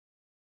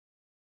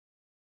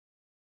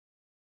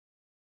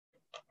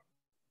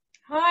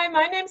Hi,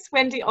 my name's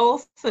Wendy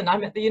Olsen.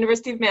 I'm at the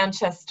University of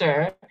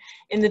Manchester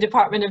in the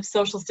Department of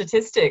Social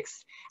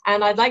Statistics,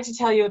 and I'd like to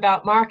tell you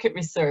about market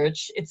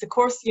research. It's a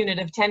course unit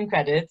of 10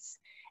 credits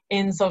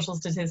in social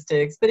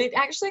statistics, but it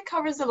actually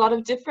covers a lot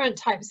of different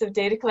types of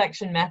data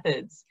collection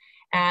methods.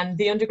 And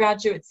the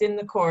undergraduates in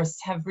the course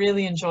have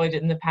really enjoyed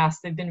it in the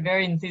past. They've been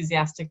very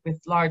enthusiastic with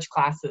large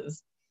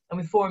classes,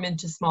 and we form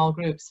into small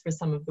groups for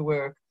some of the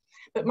work.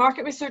 But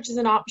market research is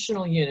an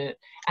optional unit,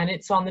 and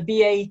it's on the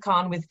BA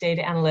Econ with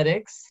data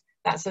analytics.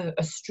 That's a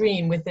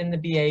stream within the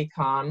BA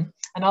Econ,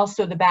 and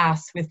also the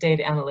BAS with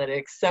data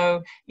analytics.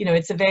 So, you know,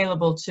 it's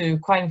available to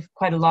quite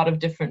a lot of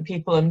different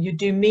people, and you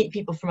do meet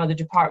people from other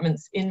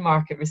departments in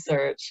market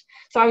research.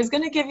 So I was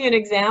going to give you an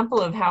example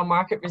of how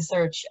market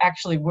research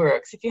actually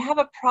works. If you have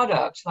a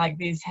product like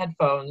these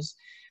headphones,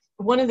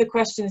 one of the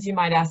questions you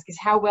might ask is,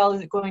 how well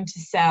is it going to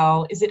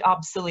sell? Is it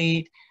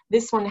obsolete?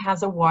 This one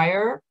has a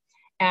wire,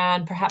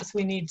 and perhaps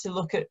we need to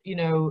look at, you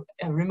know,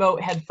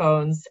 remote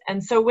headphones.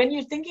 And so when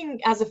you're thinking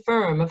as a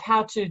firm of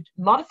how to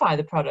modify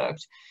the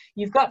product,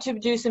 you've got to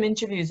do some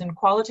interviews and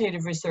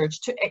qualitative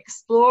research to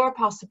explore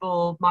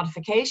possible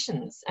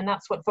modifications. And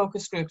that's what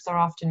focus groups are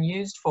often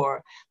used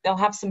for. They'll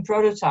have some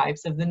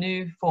prototypes of the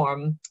new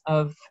form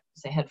of,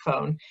 say,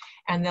 headphone,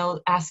 and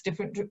they'll ask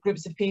different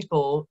groups of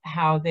people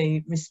how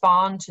they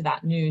respond to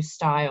that new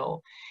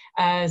style.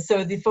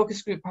 So the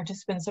focus group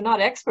participants are not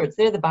experts,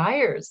 they're the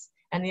buyers,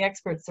 and the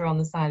experts are on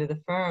the side of the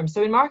firm.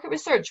 So in market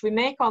research, we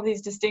make all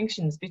these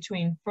distinctions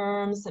between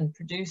firms and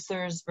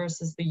producers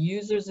versus the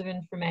users of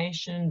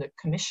information, the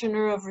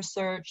commissioner of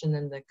research, and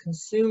then the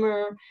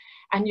consumer.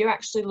 And you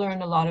actually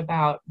learn a lot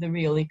about the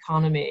real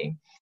economy.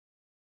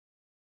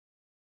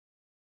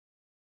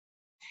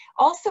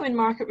 Also in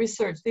market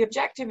research, the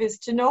objective is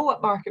to know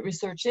what market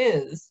research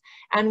is,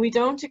 and we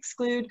don't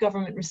exclude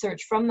government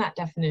research from that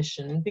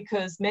definition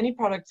because many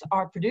products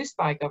are produced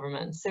by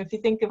governments. So if you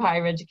think of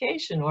higher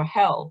education or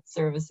health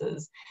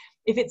services,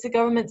 if it's a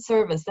government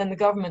service, then the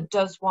government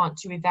does want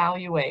to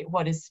evaluate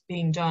what is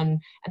being done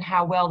and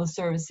how well the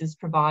service is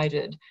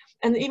provided.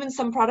 And even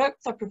some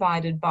products are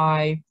provided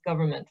by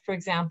government, for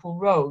example,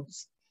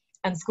 roads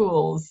and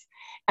schools.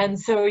 And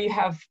so you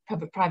have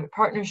public-private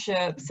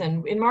partnerships,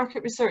 and in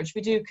market research,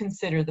 we do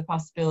consider the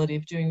possibility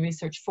of doing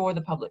research for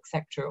the public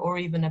sector or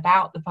even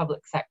about the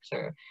public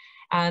sector.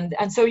 And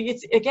so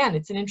it's, again,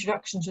 it's an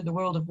introduction to the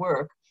world of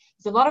work.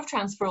 There's a lot of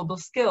transferable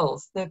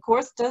skills. The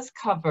course does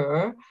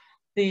cover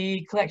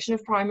the collection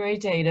of primary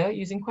data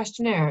using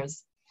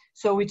questionnaires.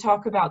 So we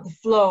talk about the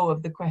flow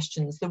of the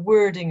questions, the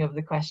wording of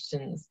the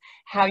questions,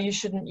 how you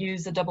shouldn't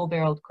use a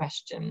double-barreled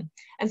question.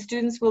 And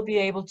students will be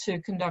able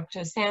to conduct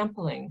a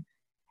sampling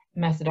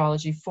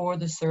methodology for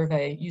the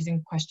survey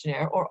using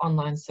questionnaire or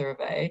online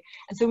survey.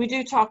 And so we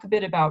do talk a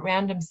bit about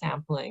random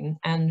sampling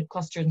and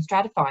clustered and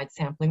stratified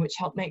sampling, which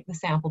help make the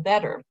sample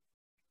better.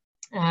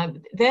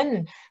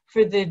 Then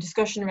for the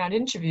discussion around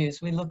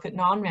interviews, we look at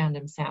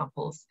non-random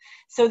samples.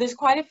 So there's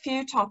quite a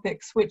few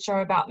topics which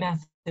are about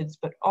methods,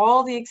 but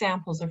all the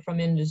examples are from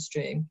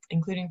industry,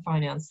 including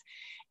finance.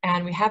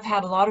 And we have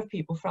had a lot of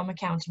people from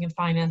accounting and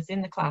finance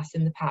in the class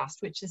in the past,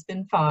 which has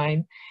been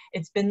fine.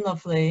 It's been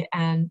lovely.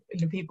 And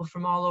you know, people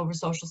from all over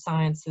social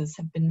sciences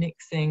have been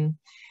mixing.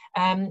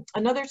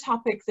 Another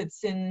topic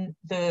that's in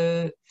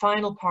the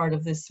final part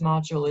of this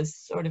module is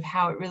sort of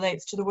how it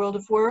relates to the world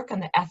of work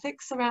and the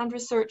ethics around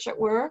research at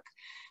work.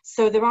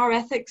 So there are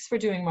ethics for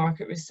doing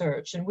market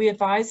research, and we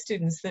advise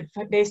students that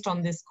based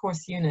on this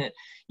course unit,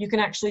 you can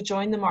actually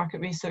join the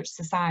Market Research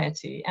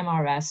Society,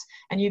 MRS,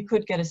 and you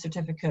could get a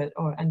certificate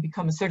and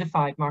become a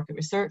certified market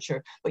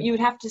researcher, but you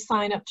would have to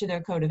sign up to their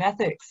code of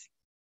ethics.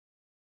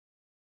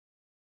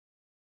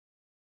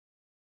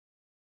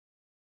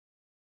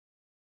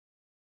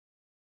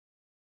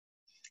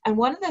 And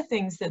one of the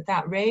things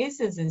that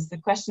raises is the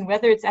question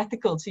whether it's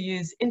ethical to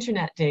use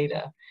internet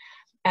data.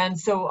 And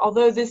so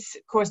although this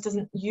course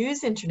doesn't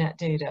use internet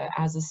data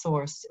as a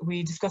source,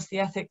 we discuss the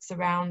ethics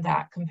around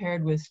that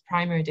compared with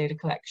primary data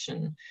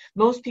collection.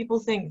 Most people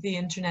think the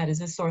internet is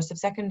a source of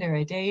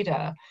secondary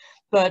data,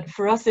 but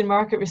for us in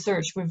market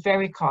research, we're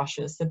very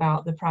cautious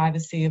about the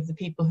privacy of the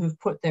people who've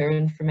put their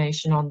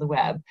information on the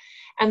web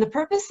and the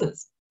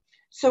purposes.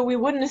 So we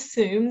wouldn't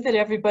assume that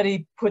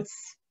everybody puts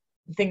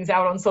things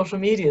out on social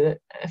media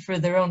for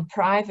their own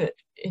private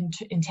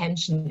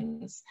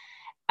intentions.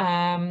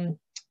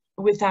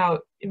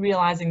 Without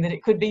realizing that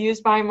it could be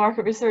used by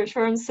market research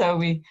firms. So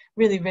we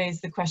really raise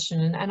the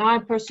question, and I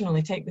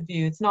personally take the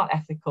view it's not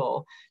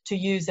ethical to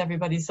use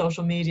everybody's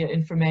social media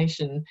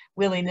information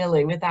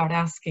willy-nilly without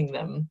asking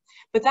them.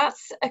 But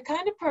that's a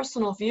kind of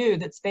personal view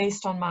that's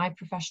based on my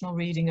professional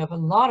reading of a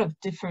lot of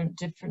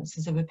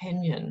differences of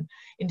opinion.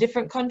 In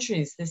different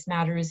countries, this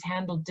matter is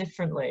handled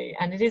differently,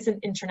 and it is an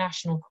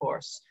international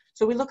course.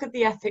 So we look at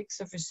the ethics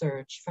of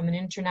research from an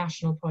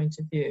international point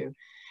of view.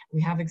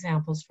 We have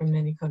examples from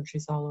many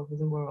countries all over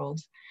the world.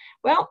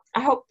 Well,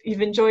 I hope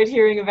you've enjoyed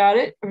hearing about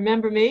it.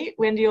 Remember me,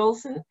 Wendy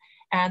Olsen,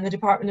 and the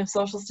Department of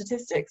Social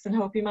Statistics, and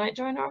hope you might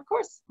join our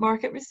course,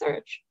 Market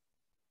Research.